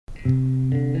Good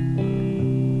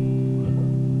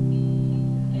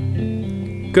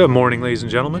morning, ladies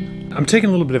and gentlemen. I'm taking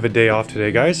a little bit of a day off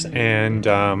today, guys, and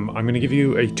I'm going to give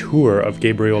you a tour of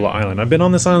Gabriola Island. I've been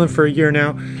on this island for a year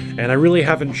now, and I really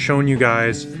haven't shown you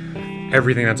guys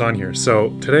everything that's on here. So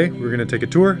today, we're going to take a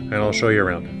tour, and I'll show you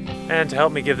around. And to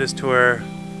help me give this tour,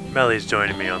 Melly's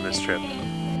joining me on this trip.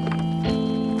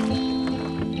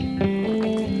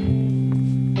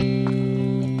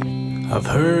 I've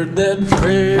heard that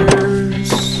prayers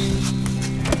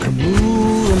can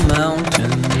move a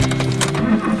mountain.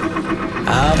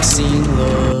 I've seen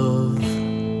love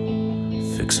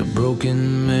fix a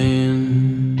broken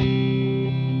man.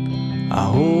 I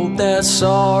hope that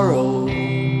sorrow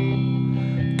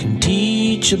can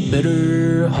teach a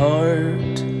bitter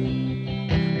heart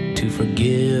to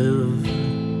forgive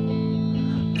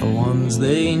the ones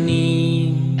they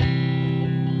need.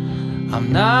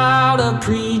 I'm not a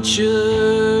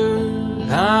preacher,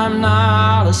 I'm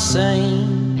not a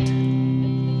saint.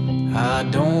 I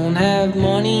don't have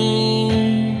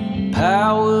money,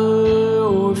 power,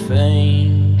 or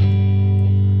fame,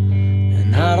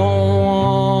 and I don't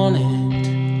want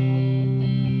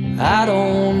it, I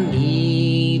don't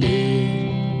need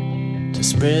it to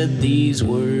spread these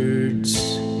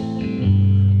words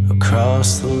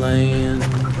across the land.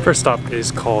 First stop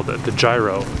is called the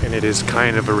Gyro, and it is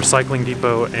kind of a recycling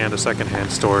depot and a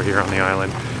secondhand store here on the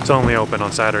island. It's only open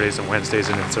on Saturdays and Wednesdays,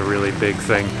 and it's a really big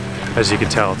thing. As you can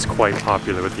tell, it's quite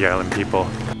popular with the island people.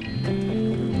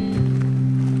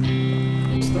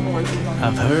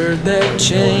 I've heard that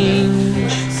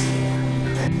change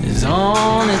is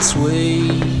on its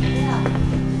way.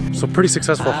 So pretty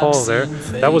successful haul there.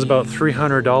 That was about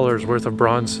 $300 worth of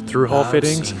bronze through hull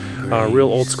fittings. Real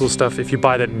old school stuff. If you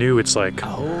buy that new, it's like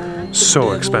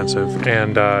so expensive.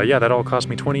 And yeah, that all cost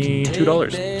me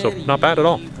 $22. So not bad at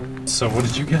all. So what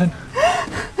did you get?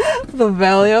 The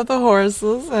Valley of the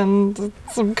Horses and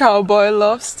some cowboy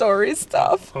love story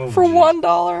stuff for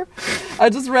 $1. I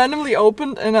just randomly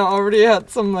opened and I already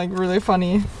had some like really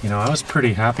funny. You know, I was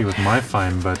pretty happy with my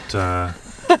find, but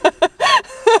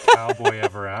Cowboy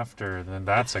Ever After, then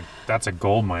that's a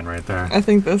gold mine right there. I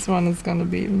think this one is gonna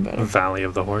be even better. Valley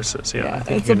of the Horses, yeah. I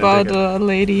think it's about a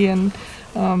lady and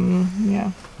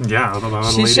yeah. Yeah,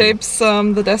 about she shapes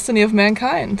the destiny of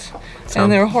mankind, and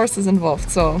there are horses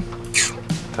involved. So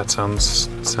that sounds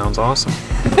awesome.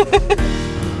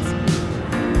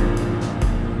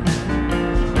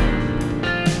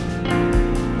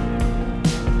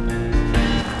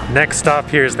 Next stop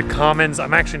here is the Commons.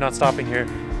 I'm actually not stopping here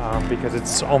because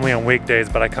it's only on weekdays,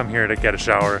 but I come here to get a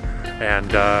shower.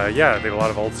 And yeah, they have a lot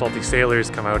of old salty sailors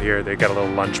come out here. They got a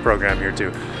little lunch program here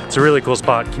too. It's a really cool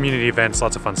spot, community events,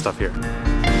 lots of fun stuff here.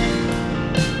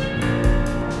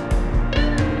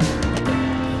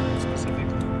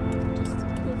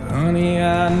 Honey,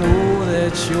 I know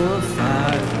that you're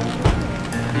fine.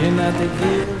 You're not the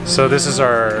kid. So this is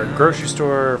our grocery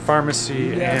store,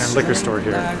 pharmacy, and liquor store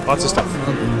here. Lots of stuff.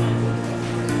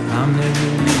 I'm never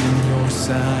leaving your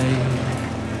side.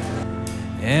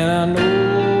 And I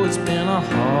know it's been a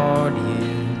hard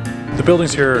year. The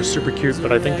buildings here are super cute,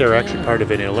 but I think they're actually part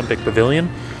of an Olympic pavilion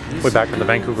way back in the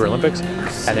Vancouver Olympics,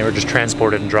 and they were just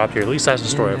transported and dropped here. At least that's the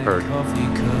story I've heard.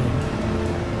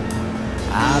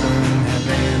 I don't have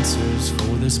answers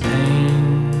for this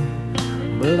pain,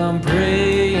 but I'm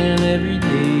praying every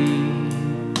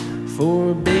day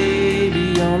for a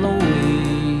baby on the way.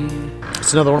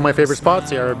 It's another one of my favorite spots,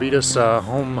 the Arabitas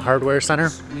Home Hardware Center.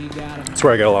 That's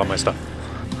where I get a lot of my stuff.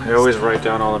 I always write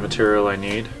down all the material I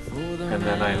need, and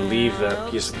then I leave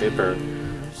that piece of paper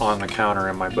on the counter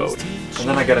in my boat. And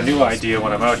then I get a new idea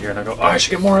when I'm out here, and I go, oh, I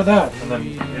should get more of that. And then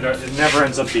it never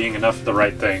ends up being enough of the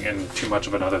right thing and too much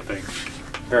of another thing.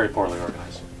 Very poorly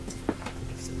organized.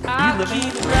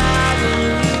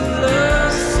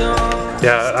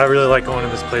 Yeah, I really like going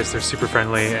to this place. They're super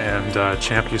friendly, and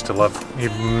Champ used to love,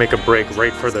 he'd make a break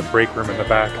right for the break room in the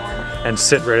back and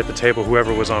sit right at the table.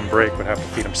 Whoever was on break would have to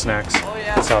feed him snacks. Oh,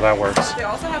 yeah. That's how that works. They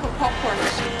also have a popcorn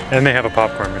machine. And they have a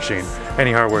popcorn machine.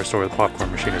 Any hardware store with a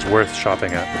popcorn machine is worth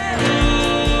shopping at.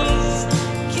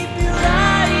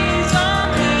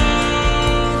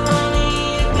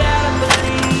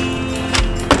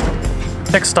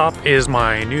 Next stop is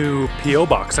my new P.O.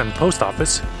 box and post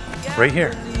office right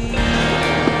here.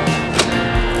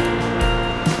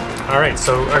 Alright,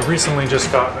 so I recently just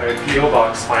got a P.O.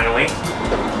 box finally.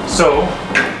 So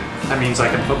that means I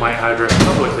can put my address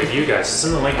publicly to you guys. It's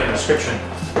in the link in the description.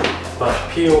 But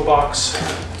P.O. Box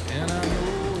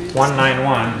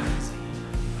 191.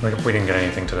 We didn't get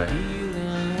anything today.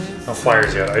 No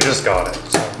flyers yet. I just got it,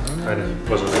 so I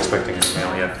wasn't expecting it in the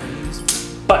mail yet.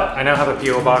 But I now have a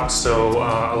PO box, so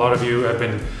a lot of you have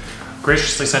been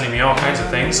graciously sending me all kinds of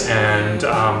things, and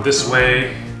this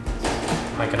way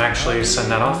I can actually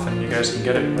send that off and you guys can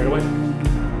get it right away.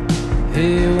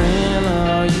 Hey, when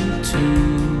are you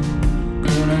two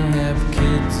gonna have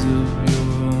kids of your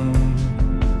own?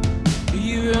 Do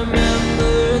you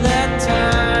remember that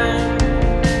time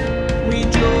we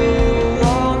drove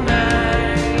all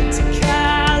night to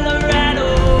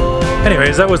Colorado?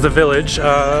 Anyways, that was the village.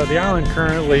 The island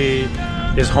currently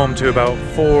is home to about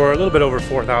a little bit over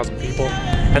 4,000 people,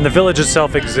 and the village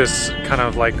itself exists kind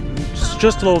of like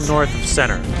just a little north of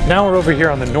center. Now we're over here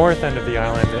on the north end of the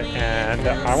island, and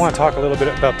I want to talk a little bit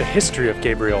about the history of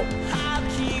Gabriola,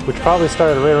 which probably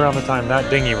started right around the time that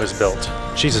dinghy was built.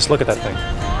 Jesus, look at that thing.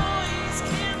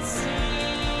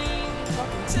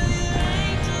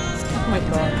 Oh my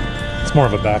god. It's more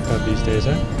of a bathtub these days,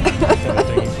 eh?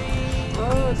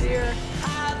 Oh dear.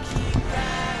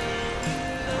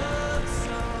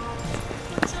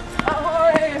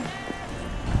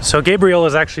 So Gabriola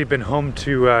has actually been home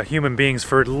to human beings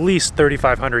for at least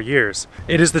 3,500 years.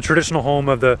 It is the traditional home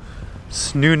of the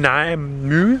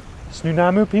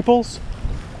Snuneymuxw peoples.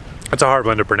 It's a hard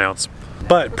one to pronounce.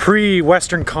 But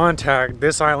pre-Western contact,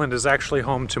 this island is actually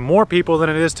home to more people than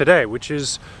it is today, which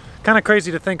is kind of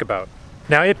crazy to think about.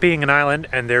 Now, it being an island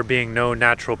and there being no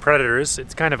natural predators,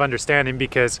 it's kind of understanding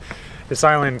because this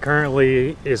island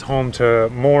currently is home to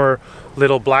more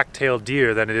little black-tailed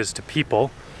deer than it is to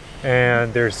people.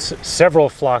 And there's several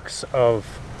flocks of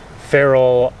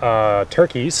feral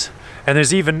turkeys, and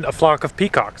there's even a flock of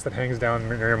peacocks that hangs down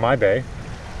near my bay.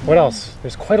 What else?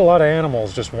 There's quite a lot of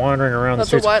animals just wandering around the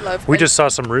streets. Wildlife. We just saw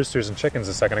some roosters and chickens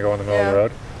a second ago in the middle of the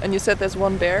road. And you said there's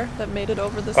one bear that made it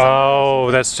over the summer.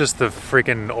 Oh, that's just the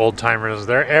freaking old timers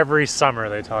there. Every summer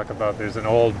they talk about there's an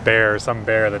old bear, some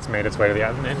bear that's made its way to the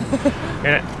island.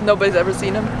 And nobody's ever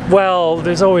seen him? Well,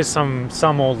 there's always some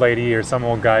old lady or some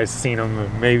old guy's seen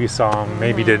him, maybe saw him,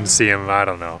 maybe didn't see him, I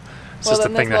don't know. It's just a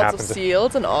thing that happens. Lots of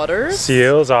seals and otters.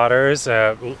 Seals, otters,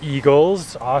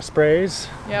 eagles, ospreys.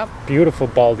 Yep. Beautiful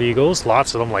bald eagles.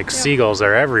 Lots of them, like seagulls.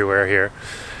 They're everywhere here.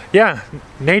 Yeah,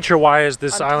 nature-wise,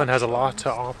 this island has a lot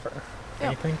to offer. Yep.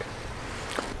 You think?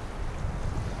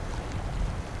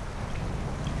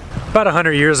 About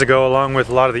 100 years ago, along with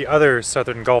a lot of the other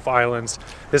southern Gulf islands,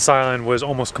 this island was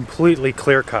almost completely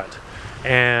clear-cut.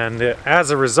 And as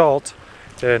a result,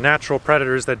 the natural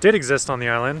predators that did exist on the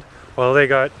island, well, they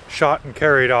got shot and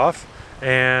carried off,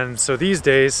 and so these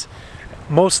days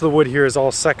most of the wood here is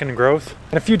all second growth.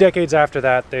 And a few decades after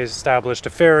that, they established a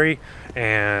ferry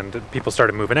and people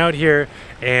started moving out here,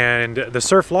 and the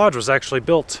Surf Lodge was actually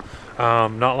built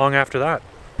not long after that.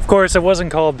 Of course, it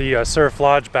wasn't called the Surf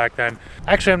Lodge back then.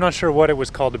 Actually, I'm not sure what it was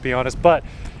called, to be honest, but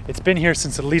it's been here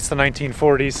since at least the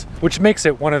 1940s, which makes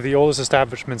it one of the oldest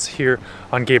establishments here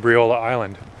on Gabriola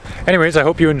Island. Anyways, I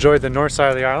hope you enjoyed the north side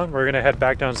of the island. We're gonna head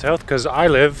back down south because I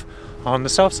live on the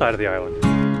south side of the island.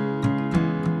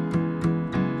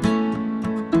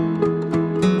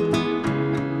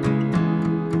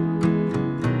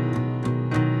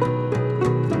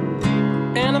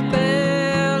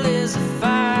 Annabelle is a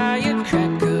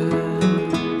firecracker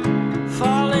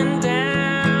falling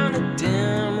down a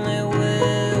dimly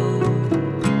well.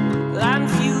 Lighting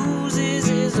fuses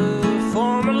is a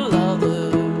former lover.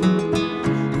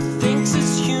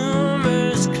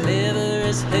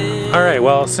 Alright,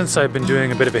 well, since I've been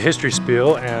doing a bit of a history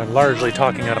spiel and largely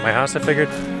talking out of my house, I figured,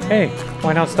 hey,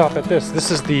 why not stop at this?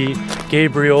 This is the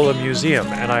Gabriola Museum,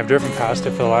 and I've driven past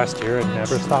it for the last year and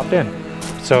never stopped in.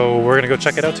 So we're gonna go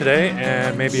check it out today,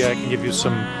 and maybe I can give you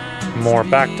some more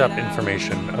backed up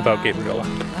information about Gabriola.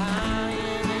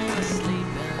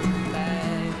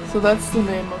 So that's the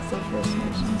name of the First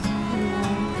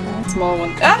Nations. Small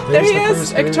one. Ah, there he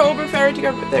is! October Ferry to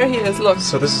Gabriola. There he is, look.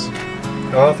 So this is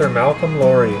author Malcolm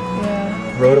Lowry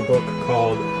wrote a book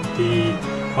called The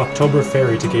October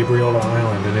Ferry to Gabriola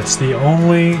Island, and it's the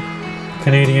only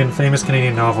famous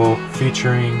Canadian novel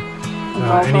featuring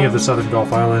any of the southern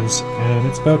Gulf Islands, and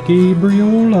it's about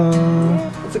Gabriola.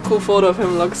 It's a cool photo of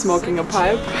him like smoking a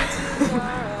pipe.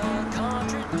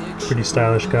 Pretty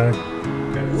stylish guy.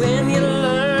 When you're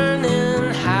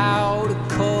learning how to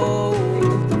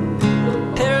code,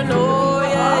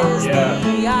 paranoia is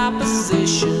the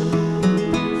opposition.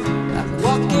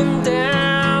 Walking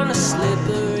down a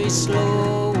slippery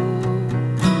slope.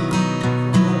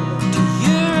 Do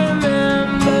you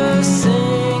remember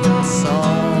singing a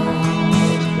song?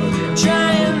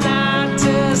 Trying not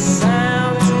to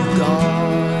sound too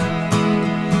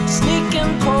gone.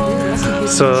 Sneaking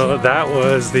poses. So that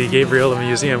was the Gabriola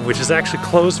Museum, which is actually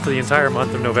closed for the entire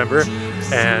month of November.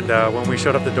 And when we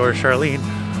showed up the door, Charlene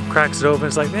cracks it open.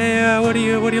 It's like, hey, what are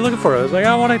you looking for? I was like,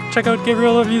 I want to check out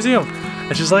Gabriola Museum.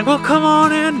 And she's like, well, come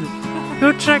on in,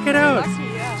 go check it out.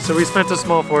 So we spent a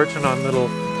small fortune on little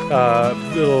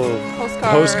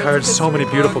postcards, so many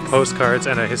beautiful postcards,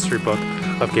 and a history book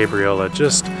of Gabriola.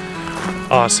 Just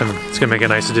awesome. It's gonna make a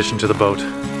nice addition to the boat.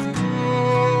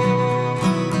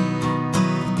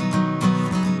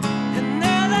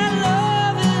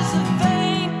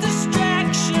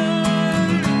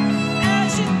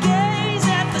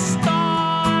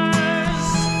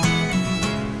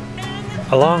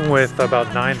 Along with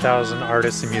about 9,000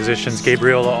 artists and musicians,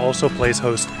 Gabriola also plays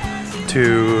host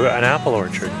to an apple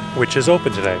orchard, which is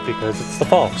open today because it's the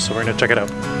fall, so we're gonna check it out.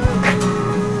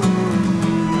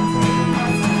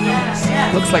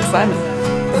 Looks like Simon.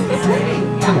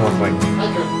 Doesn't look like me.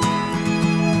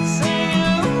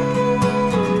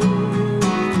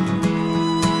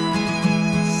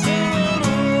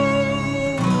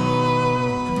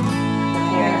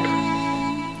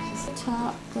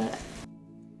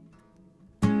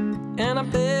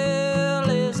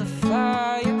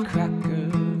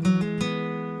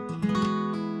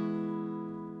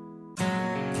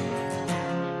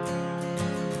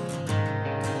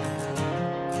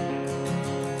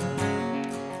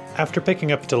 After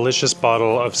picking up a delicious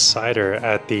bottle of cider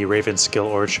at the Ravenskill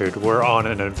Orchard, we're on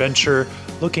an adventure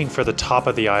looking for the top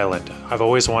of the island. I've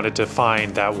always wanted to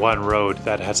find that one road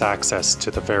that has access to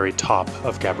the very top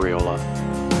of Gabriola.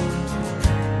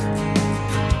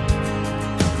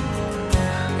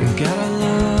 Gotta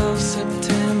love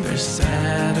September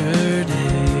Saturdays,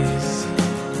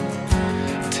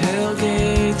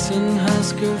 tailgates and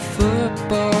Husker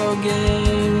football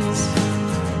games,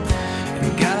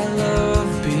 and gotta love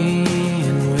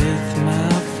being with my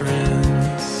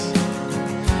friends,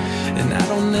 and I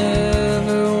don't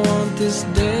ever want this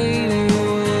day to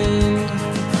end,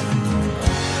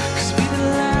 'cause we've been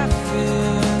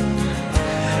laughing,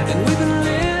 and we've been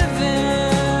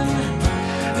living,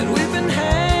 and we've been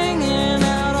hanging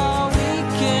out all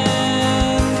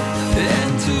weekend,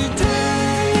 and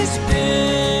today's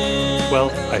been...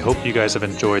 Well, I hope you guys have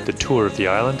enjoyed the tour of the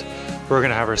island. We're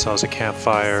gonna have ourselves a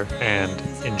campfire and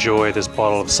enjoy this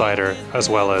bottle of cider as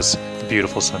well as the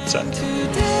beautiful sunset.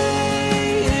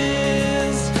 Today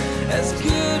is as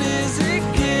good as it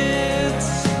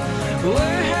gets.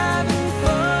 We're having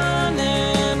fun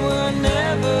and we're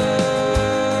never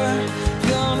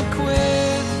gonna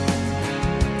quit.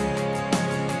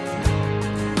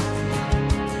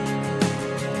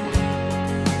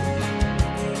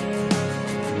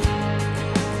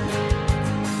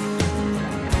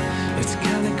 It's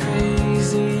kinda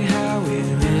crazy how we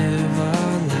live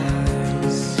our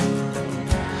lives.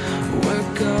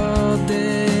 Work all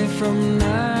day from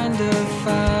 9 to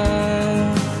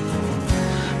 5,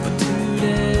 but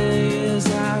today is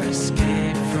our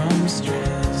escape from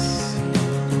stress.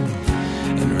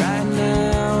 And right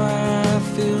now I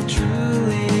feel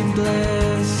truly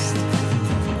blessed,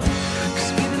 'cause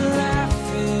we've been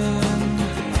laughing,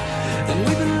 and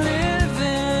we've been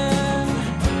living,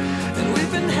 and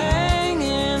we've been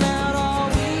hanging out all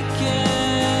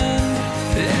weekend.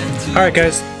 Alright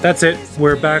guys, that's it.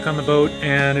 We're back on the boat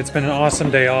and it's been an awesome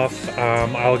day off.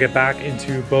 I'll get back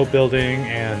into boat building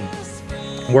and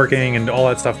working and all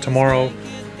that stuff tomorrow.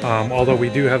 Although we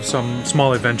do have some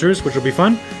small adventures, which will be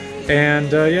fun.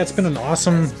 And yeah, it's been an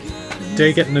awesome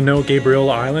day getting to know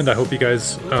Gabriola Island. I hope you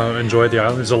guys enjoyed the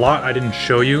island. There's a lot I didn't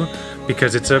show you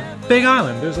because it's a big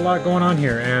island. There's a lot going on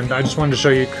here, and I just wanted to show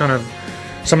you kind of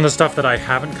some of the stuff that I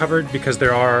haven't covered because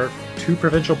there are 2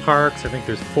 provincial parks. I think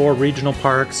there's 4 regional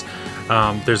parks.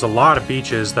 There's a lot of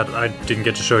beaches that I didn't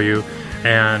get to show you,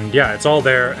 and yeah, it's all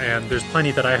there, and there's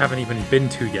plenty that I haven't even been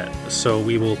to yet. So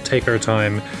we will take our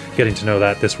time getting to know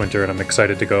that this winter, and I'm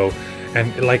excited to go.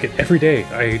 And like every day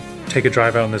I take a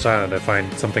drive out on this island, I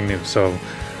find something new. So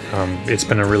it's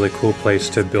been a really cool place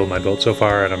to build my boat so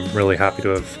far, and I'm really happy to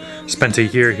have spent a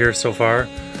year here so far.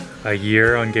 A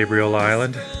year on Gabriola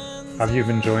Island. Have you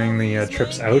been enjoying the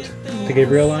trips out to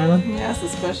Gabriola Island? Yes,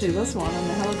 especially this one on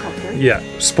the helicopter. Yeah,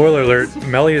 spoiler alert,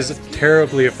 Melly is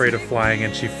terribly afraid of flying,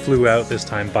 and she flew out this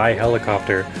time by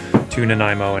helicopter to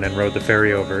Nanaimo and then rode the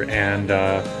ferry over, and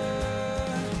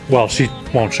well, she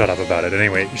won't shut up about it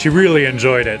anyway. She really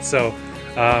enjoyed it, so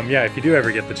yeah, if you do ever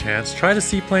get the chance, try the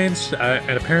seaplanes,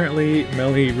 and apparently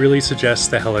Melly really suggests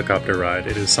the helicopter ride.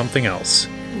 It is something else.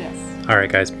 Yes.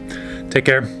 Alright guys, take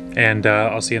care, and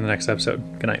I'll see you in the next episode.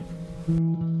 Good night.